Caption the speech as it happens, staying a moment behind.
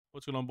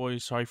What's going on,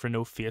 boys? Sorry for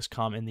no face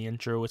cam in the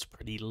intro, it's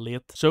pretty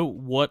late. So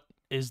what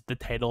is the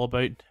title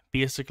about?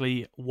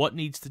 Basically, what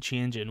needs to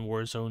change in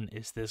Warzone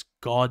is this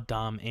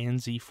goddamn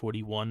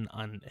NZ41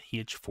 and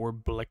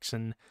H4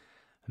 Blixen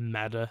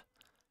meta.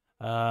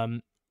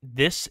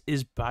 This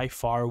is by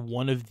far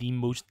one of the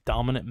most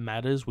dominant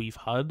metas we've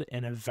had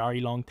in a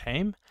very long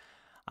time.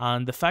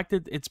 And the fact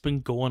that it's been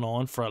going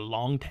on for a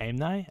long time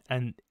now,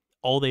 and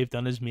all they've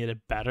done is made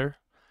it better.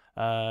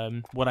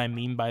 What I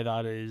mean by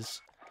that is,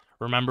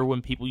 remember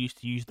when people used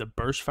to use the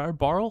burst fire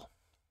barrel?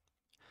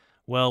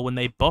 Well, when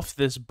they buffed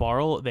this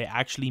barrel, they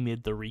actually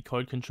made the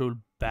recoil control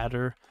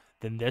better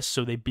than this.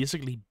 So they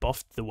basically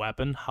buffed the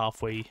weapon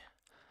halfway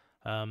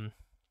through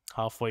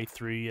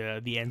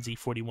the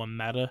NZ41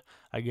 meta,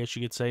 I guess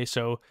you could say.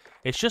 So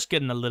it's just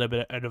getting a little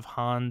bit out of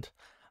hand.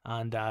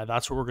 And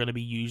that's what we're going to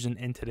be using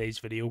in today's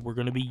video. We're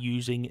going to be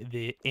using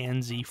the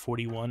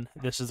NZ41.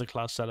 This is the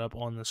class setup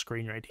on the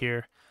screen right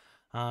here.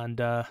 And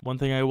one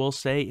thing I will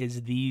say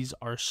is these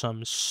are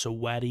some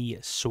sweaty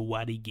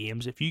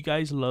games. If you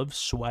guys love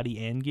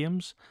sweaty end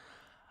games,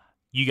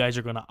 you guys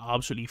are going to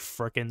absolutely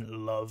freaking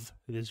love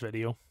this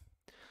video.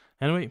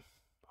 Anyway,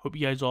 hope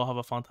you guys all have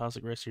a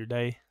fantastic rest of your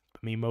day.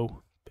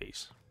 Mimo,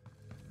 peace.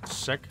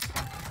 Sick.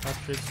 That's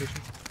trade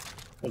station.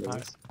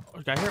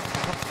 Guy here.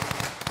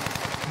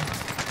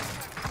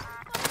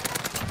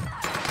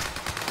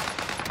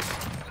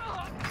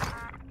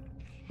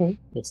 Oh,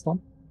 this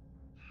one.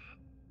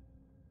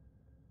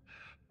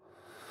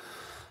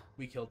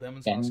 We killed them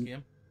in the last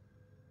game.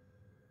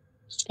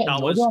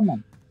 That was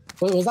man.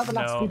 Wait, was that the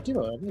last group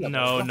duo?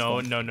 No.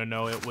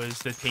 It was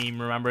the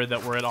team, remember,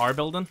 that were at our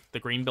building, the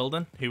green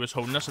building, who was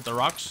holding us at the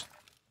rocks.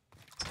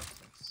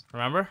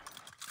 Remember?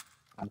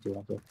 I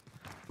do.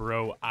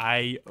 Bro,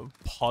 I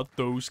put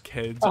those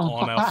kids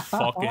on a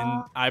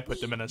fucking... I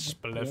put them in a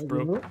spliff,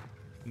 bro.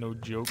 No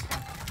joke.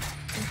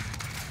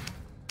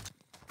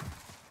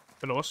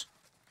 Below us.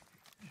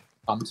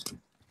 Bombs.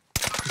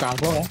 Ground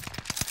floor, yeah?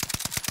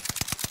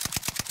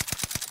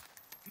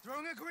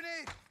 Throwing a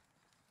grenade.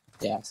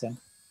 Yeah, same.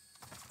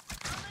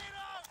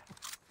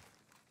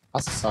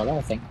 That's a solo,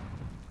 I think.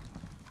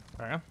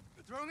 Alright.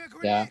 Throwing a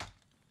grenade. Yeah.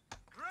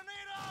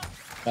 Grenade.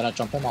 When I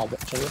jump in, I'll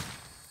show you.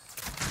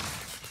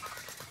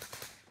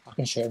 I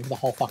can show him the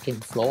whole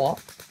fucking floor.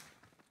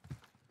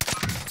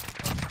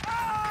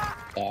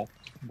 Yeah.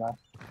 Bye.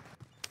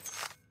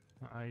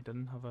 I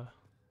didn't have a...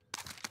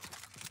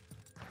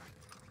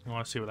 I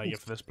want to see what I get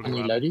for this blue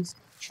Any weapon. loadies?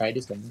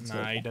 Traders then.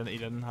 Nah, he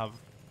didn't have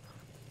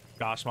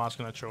gas mask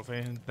and a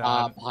trophy.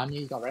 Behind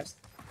you, you got rest.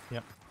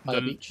 Yep. By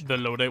the beach. The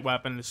loadout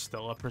weapon is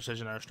still a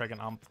precision airstrike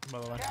and amp, by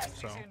the way.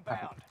 So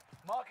Inbound.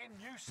 Marking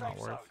new safe not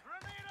worth. zone.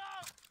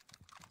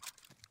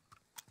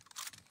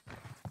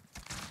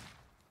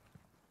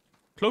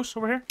 Close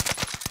over here.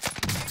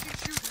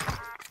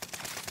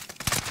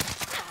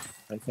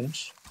 Ready to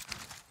finish?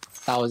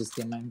 That was his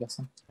team, I'm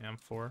guessing.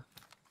 M4.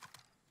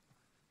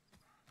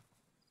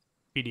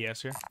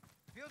 PDS here.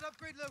 Field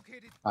upgrade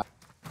located.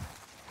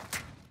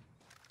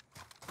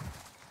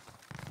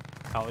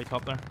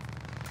 Helicopter.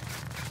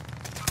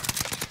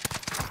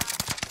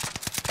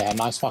 Yeah,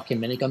 nice fucking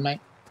minigun, mate.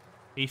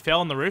 He fell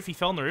on the roof. He's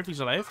alive.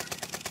 Airstrike.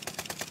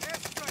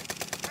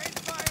 Aim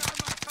fire on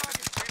my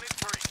target. Feeling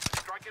free.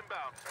 Strike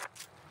inbound.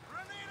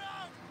 Grenade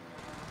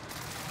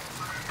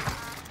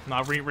out.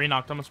 Nah,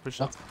 re-knocked him. Let's push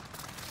up.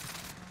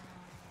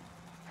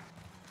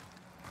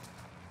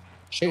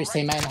 Shoot his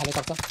teammate in the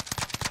helicopter.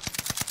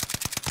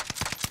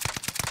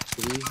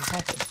 Jesus,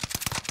 happy.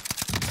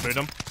 Shoot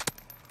him.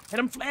 Hit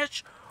him,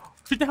 flash.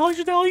 Shoot the hell,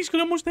 he's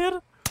almost dead.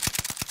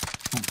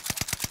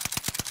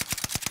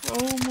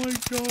 Oh my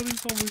god,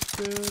 he's almost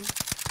dead.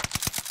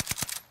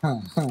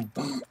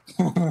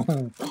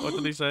 What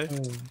did he say?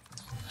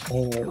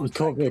 You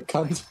called me a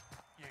cunt.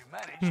 You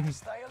managed to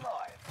stay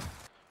alive.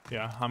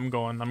 Yeah, I'm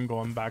going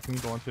back and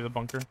going through the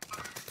bunker.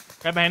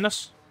 Guy behind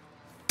us.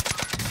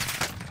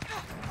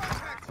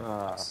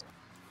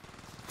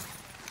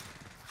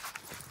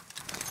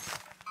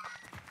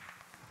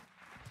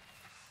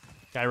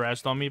 Guy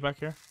rezzed on me back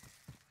here.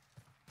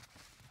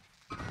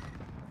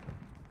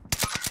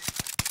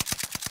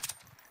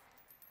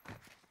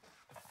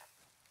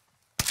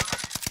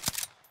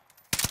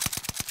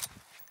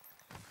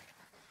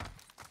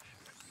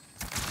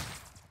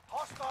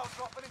 Hostile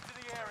dropping into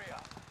the area.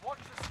 Watch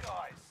the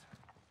skies.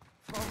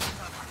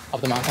 Up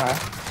the mountain, right?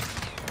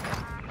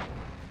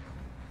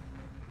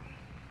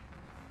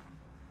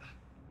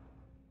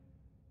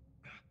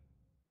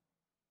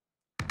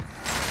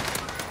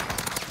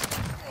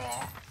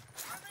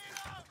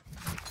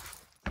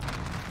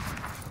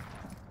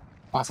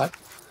 My side.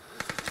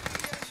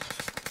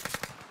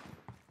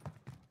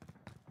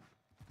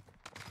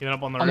 Even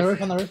up on the On the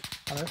roof. roof, on the roof.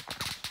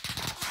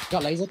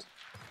 Got lasered.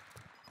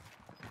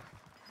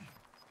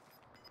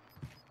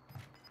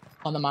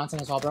 On the mountain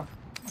as well, bro.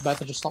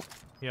 Both are just stopped.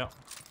 Yeah.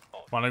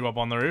 Want to go up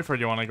on the roof, or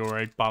do you want to go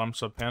right bottom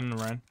sub pen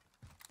and around?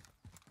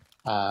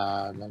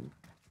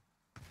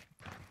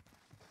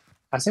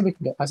 I said we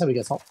can get. I said we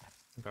get top.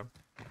 Okay.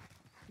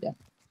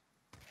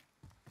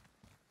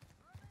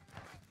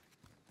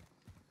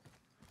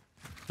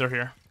 They're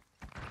here.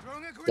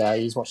 Throwing a grenade. Yeah,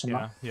 he's watching Yeah,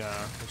 that.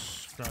 yeah.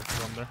 Just gonna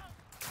run there.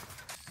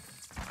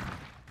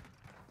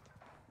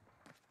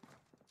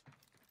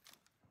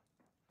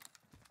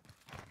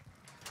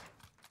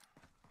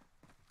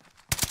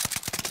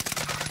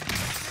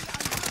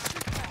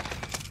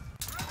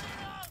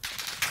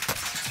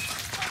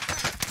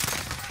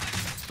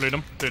 Loot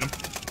him, loot him.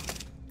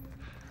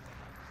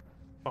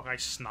 Fuck, I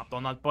snapped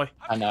on that boy.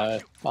 I know.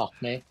 Fuck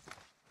me.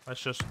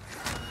 Let's just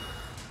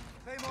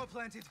Claymore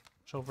planted.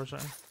 chill for a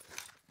second.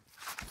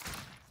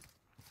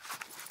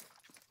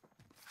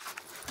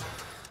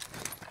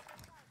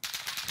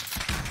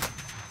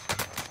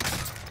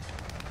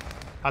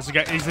 That's the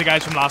guy. He's the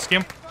guys from last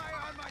game. Fire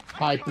on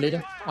my I bleed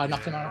him. I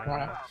knocked him out.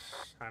 Right.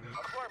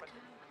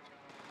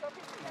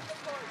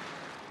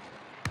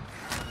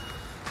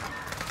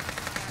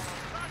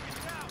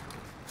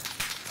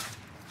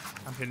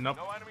 I'm hitting up.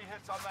 No enemy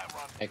hits on that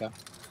run. There you go.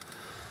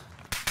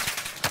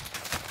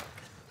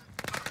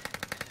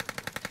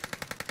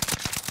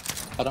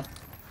 Got him.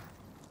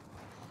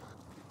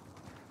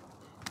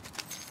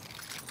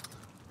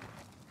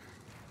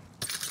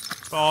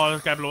 Oh,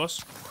 this guy below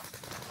us.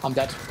 I'm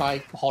dead.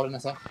 Guy holding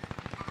us up.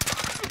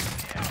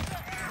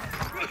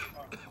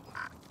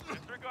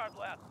 Disregard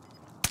left.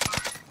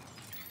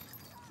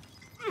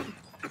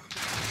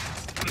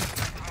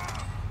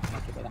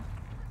 Not too bad.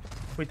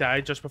 We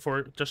died just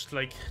before, just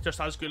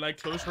as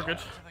Gulag closed. We're good.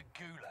 To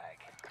the gulag.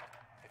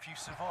 If you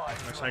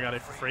survive, Looks like I got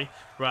it for free.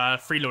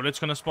 Free loaded's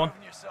gonna spawn.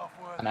 proven yourself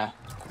worthy. I know.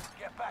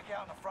 Get back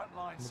out on the front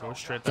line. We'll go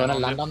straight Do you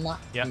down. want to on land it. on that?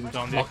 Yeah, And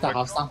down the knock that quick.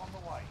 house down. On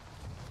the way.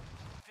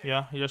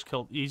 Yeah, he just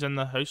killed. He's in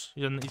the house.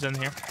 He's in here. Setting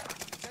rally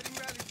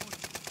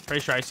point. Pretty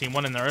sure I seen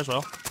one in there as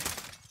well.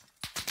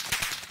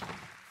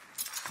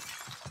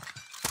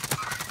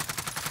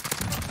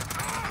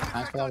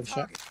 Nice for that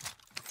shit.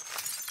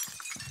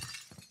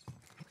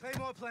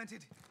 Claymore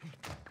planted.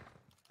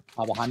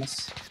 Oh, behind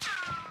us.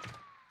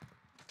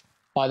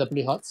 By the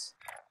blue huts.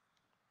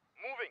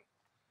 Moving.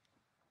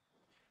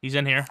 He's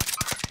in here.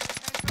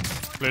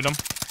 Loot him.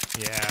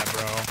 Yeah,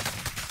 bro.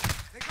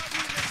 They got me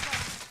in their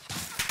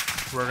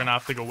sights. We're gonna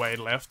have to go wide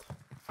left.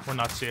 We're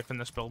not safe in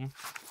this building.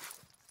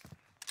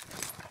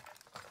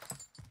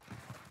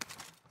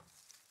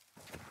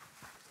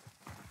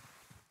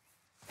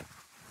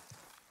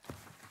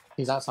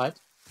 He's outside.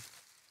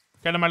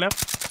 Get on my left.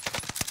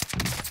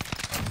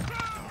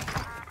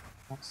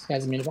 Nice. He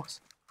has a mini box.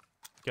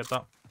 Get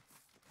that.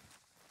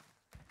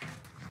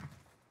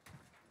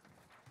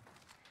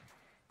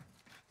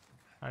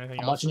 Anything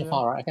I'm else? watching you over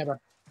far right. Okay, bro.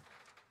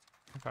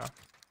 there? Okay.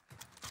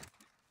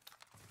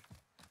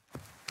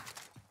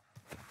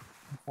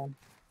 Okay.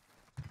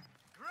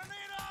 Grenade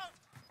out.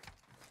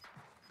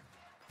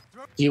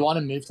 Do you want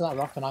to move to that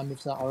rock and I move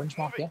to that orange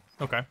mark? Yeah.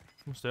 Okay.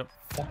 Let's do it.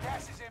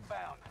 Gas is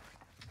inbound.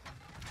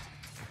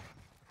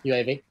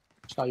 UAV.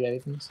 Just got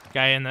UAV from this.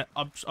 Guy in the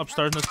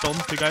upstairs in this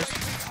building. Two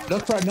guys.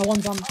 Look, bro. No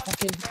one's on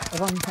fucking.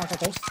 Everyone's not that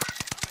close.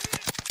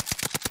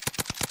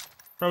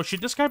 Bro, shoot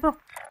this guy, bro.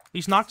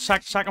 He's knocked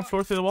second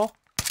floor through the wall.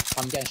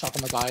 I'm getting shot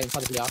from the guy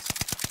inside the blue house.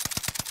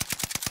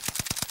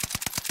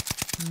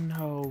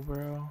 No,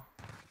 bro.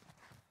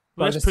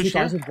 Bro, Let's there's two push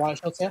guys here. with white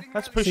shots here.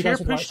 Let's push Two here. guys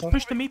with white Push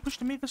shots. to me. Push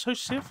to me. This house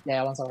is safe.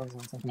 Yeah, one second,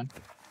 come in.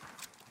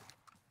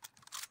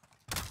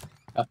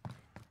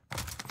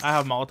 I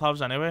have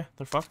Molotovs anyway.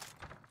 They're fucked.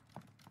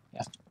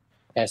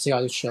 Yeah, see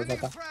guys with shields like Sending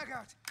a that. frag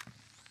out.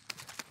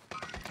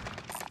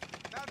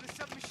 Down the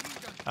submachine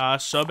gun.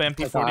 Sub The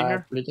MP40 guy,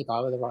 here. blue guy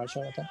with the white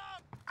shot right there.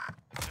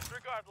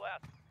 Disregard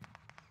left.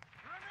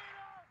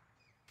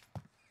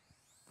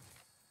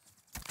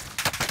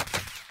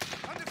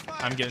 Under fire.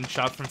 I'm getting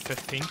shot from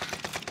 15. I'm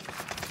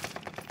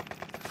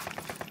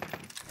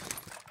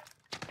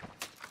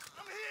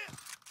here.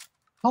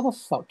 How the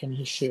fuck can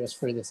he shoot us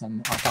through this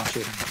and I can't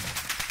shoot him?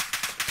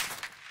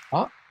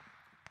 What?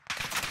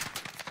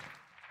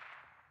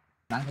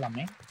 Angle on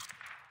me?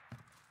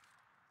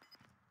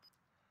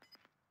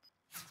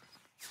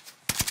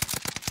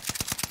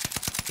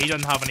 He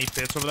doesn't have any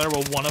plates over there.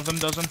 Well, one of them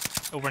doesn't.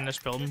 Over in this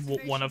building,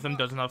 one of them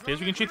doesn't have plates.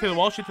 We can shoot through the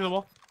wall. Shoot through the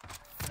wall.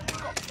 We've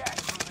got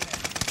gas moving in.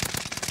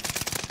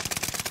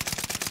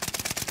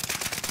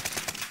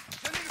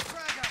 Sending a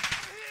frag out.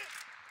 I'm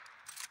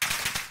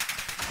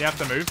here. They have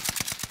to move.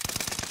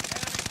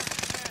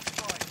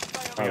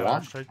 Enemy Yeah, Oh,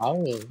 that's right.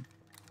 Oh,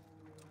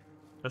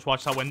 Just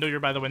watch that window. You're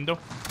by the window.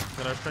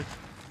 Get our strike.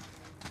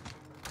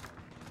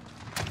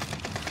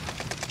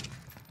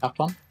 that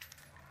one.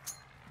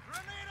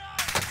 Grenade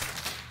out.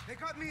 They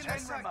got me in their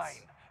 10 remain.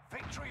 sights.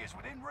 Victory is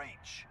within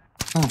reach.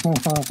 Nice.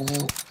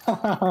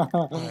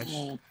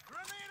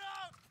 Grenade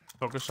out.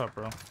 Focus up,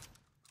 bro. Do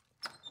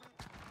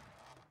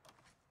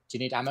you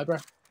need ammo, bro?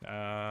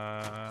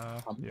 Yeah.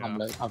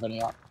 I've only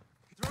got.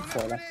 Throwing a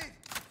Four grenade. left.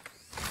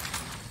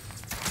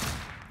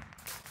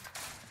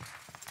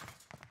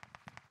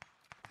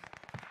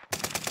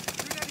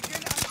 Grenade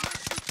again. I'm gonna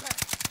shoot back.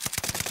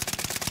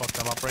 Fuck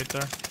them up right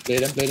there.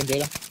 Bleed him, bleed him,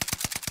 bleed him.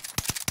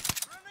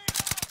 Grenade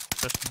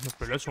out. Just the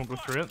bullets won't go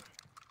through it.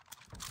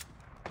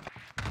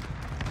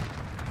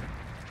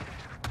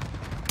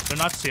 They're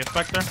not safe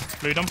back there.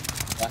 Loot them.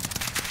 Yeah.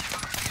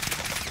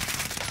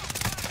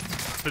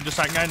 They're the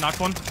second guy, knocked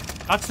one.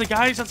 That's the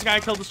guys. That's the guy I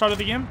killed at the start of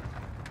the game.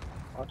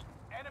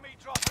 Enemy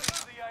dropping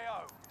into the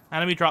AO.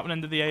 Enemy dropping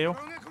into the AO.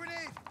 Throwing a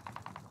grenade.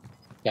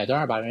 Yeah, don't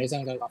worry about it. He's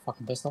only got a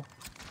fucking pistol.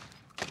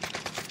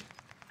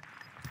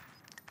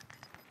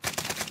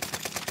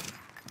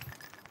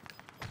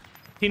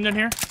 Team down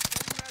here.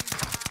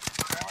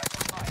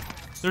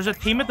 There's a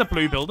team at the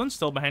blue building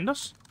still behind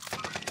us.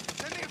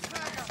 Sending a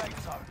frag out.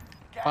 Safe zone.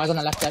 Guys on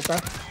the left dead, bro.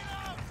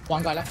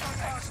 One guy left.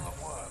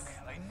 Excellent work.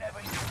 They never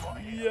use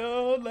what here.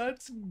 Yo,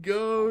 let's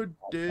go,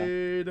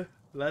 dude.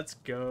 Let's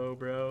go,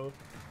 bro.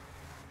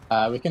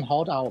 We can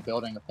hold our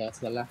building up here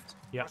to the left.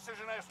 Yeah.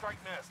 Precision airstrike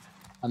missed.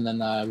 And then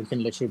we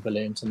can literally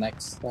balloon to the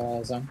next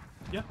zone.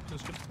 Yeah,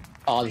 that's good.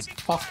 Oh, there's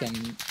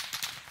fucking...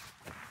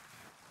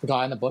 The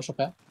guy in the bush up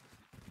here.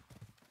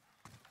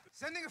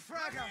 Sending a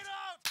frag out.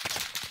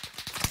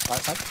 Right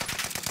side.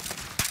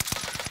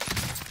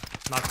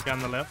 Knocked the guy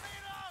on the left.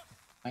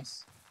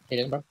 Nice. Hit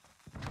him, bro.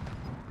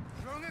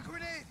 Throwing a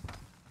grenade.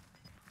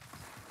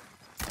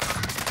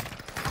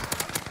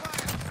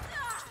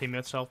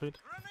 Teammate selfied.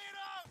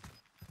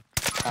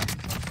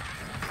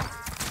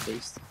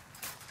 Beast.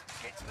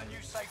 Get to the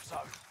new safe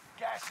zone.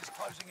 Gas is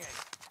closing in.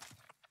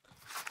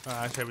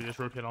 I say we just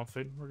rotate on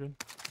food. We're good.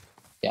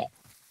 Yeah.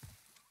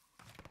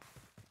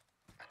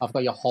 I've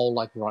got your whole,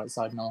 like, right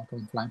side now. I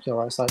can flank your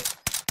right side.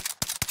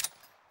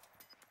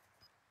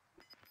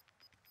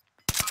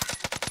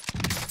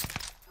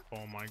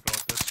 Oh my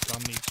god, this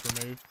gun needs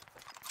removed.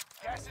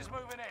 Gas is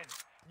moving in.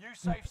 New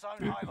safe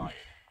zone highlighted.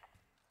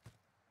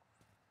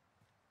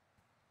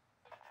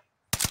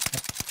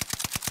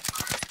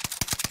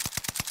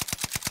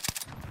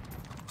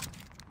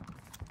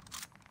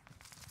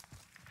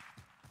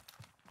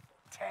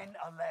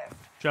 Are left.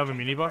 Do you have a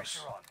mini box?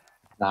 Pressure on.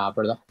 Nah,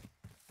 brother.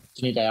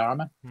 Do you need AR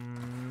armor?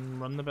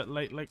 Running a bit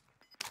late, like.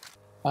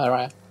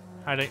 Right.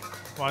 Hide it.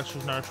 Watch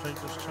his nerve strike.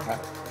 Just chill. Right.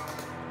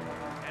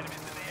 Enemies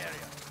in the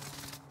area.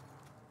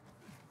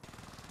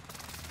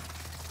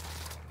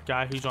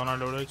 Guy who's on our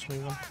loadouts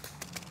moving.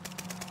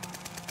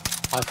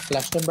 I've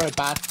flashed him, bro.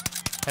 Bad.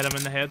 Hit him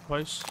in the head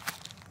twice.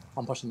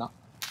 I'm pushing that.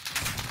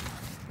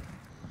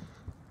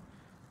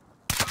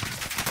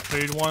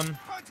 Food one.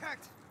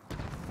 Contact.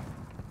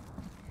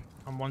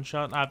 I'm one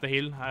shot. I have the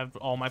heal. I have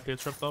all my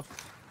plates ripped off.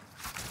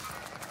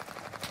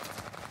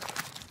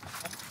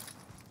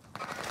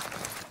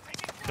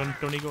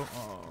 Don't he go?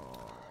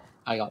 Oh.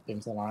 I got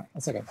things all right.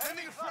 That's okay.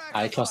 Sending a frag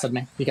I out. trusted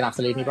me. You can have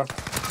to leave me, bro.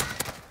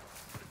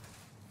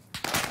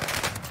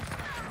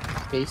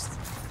 Beast.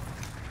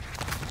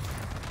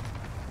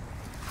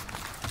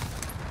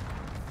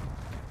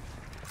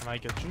 Can I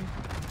get you?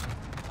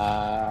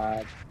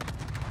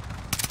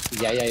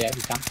 Yeah,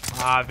 you can.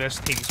 Ah, this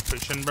team's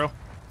pushing, bro.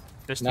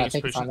 This No, team's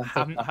take your pushing.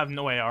 time, take your Have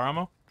no AR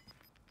ammo.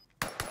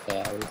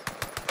 Yeah.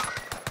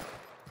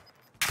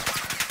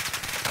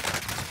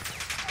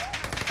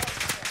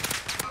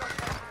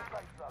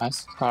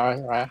 Nice.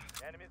 Alright.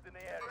 Enemies in the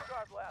area.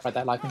 Right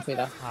there, liking feet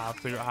there. I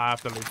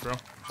have to leave, bro.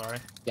 Sorry.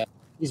 Yeah.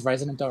 He's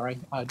raising him, don't worry.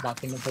 I'd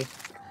liking him too.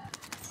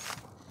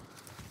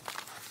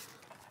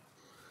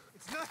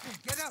 It's nothing.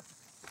 Get up.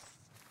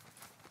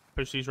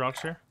 Push these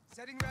rocks here.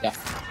 Setting ready. Yeah.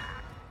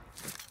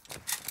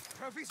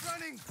 Trophy's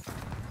running.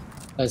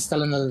 There's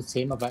still another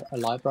team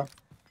alive, bro.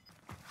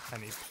 I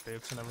need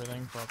plates and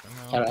everything. Fucking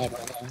hell. Yeah.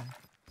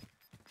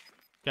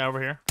 Get over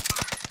here.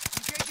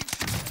 Engaging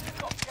shoot.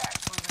 Got gas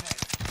moving in.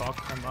 Fuck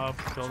him up.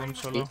 Killed him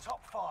solo.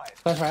 Top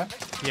 5. That's right.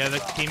 Yeah, the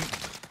team.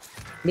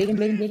 Bleed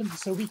him.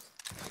 He's so weak.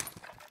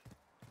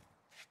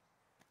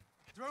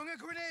 Throwing a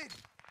grenade.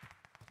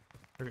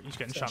 He's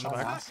getting shot in the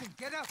back. Nothing.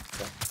 Get up.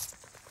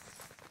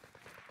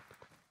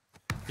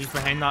 He's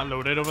behind that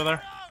loadout over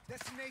there.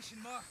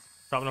 Destination marked.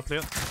 Dropping a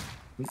plate.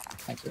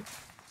 Thank you.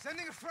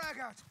 Sending a frag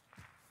out.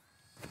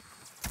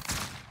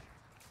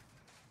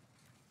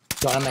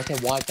 You wanna make a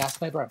wide gas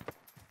play, bro?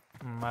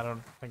 I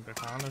don't think they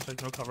can. There's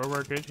like no cover.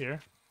 We're good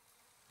here.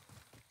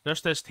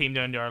 There's this team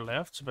down to our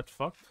left. It's a bit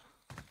fucked.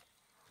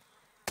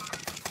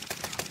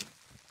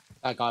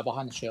 That guy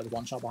behind the shield,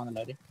 one shot behind the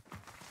lady.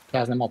 He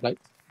has no more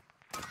plates.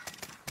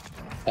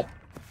 Dead.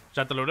 Is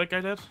that the loadout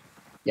guy dead?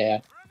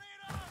 Yeah.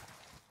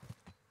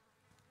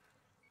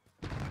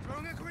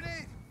 Throwing a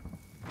grenade.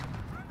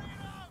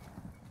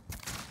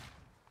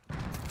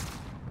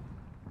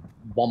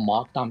 One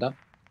mark down there.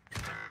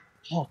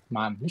 Oh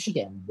man, we should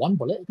get one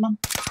bullet, man.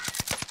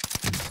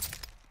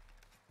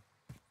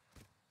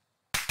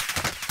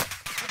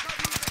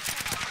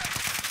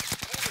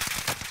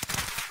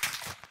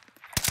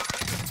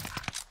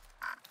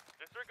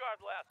 Disregard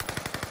blast.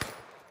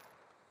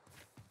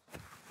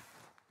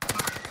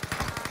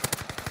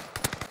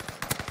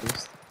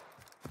 Beast.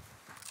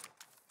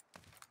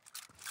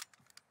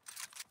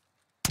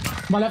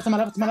 To my left. On.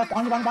 You may be last, but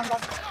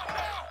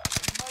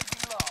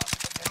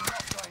they're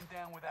not going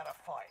down without a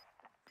fight.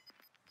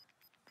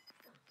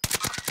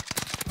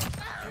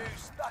 You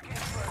stuck it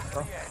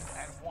through to the end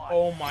and won.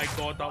 Oh my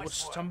god, that was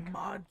such a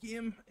mad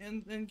game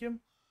in game.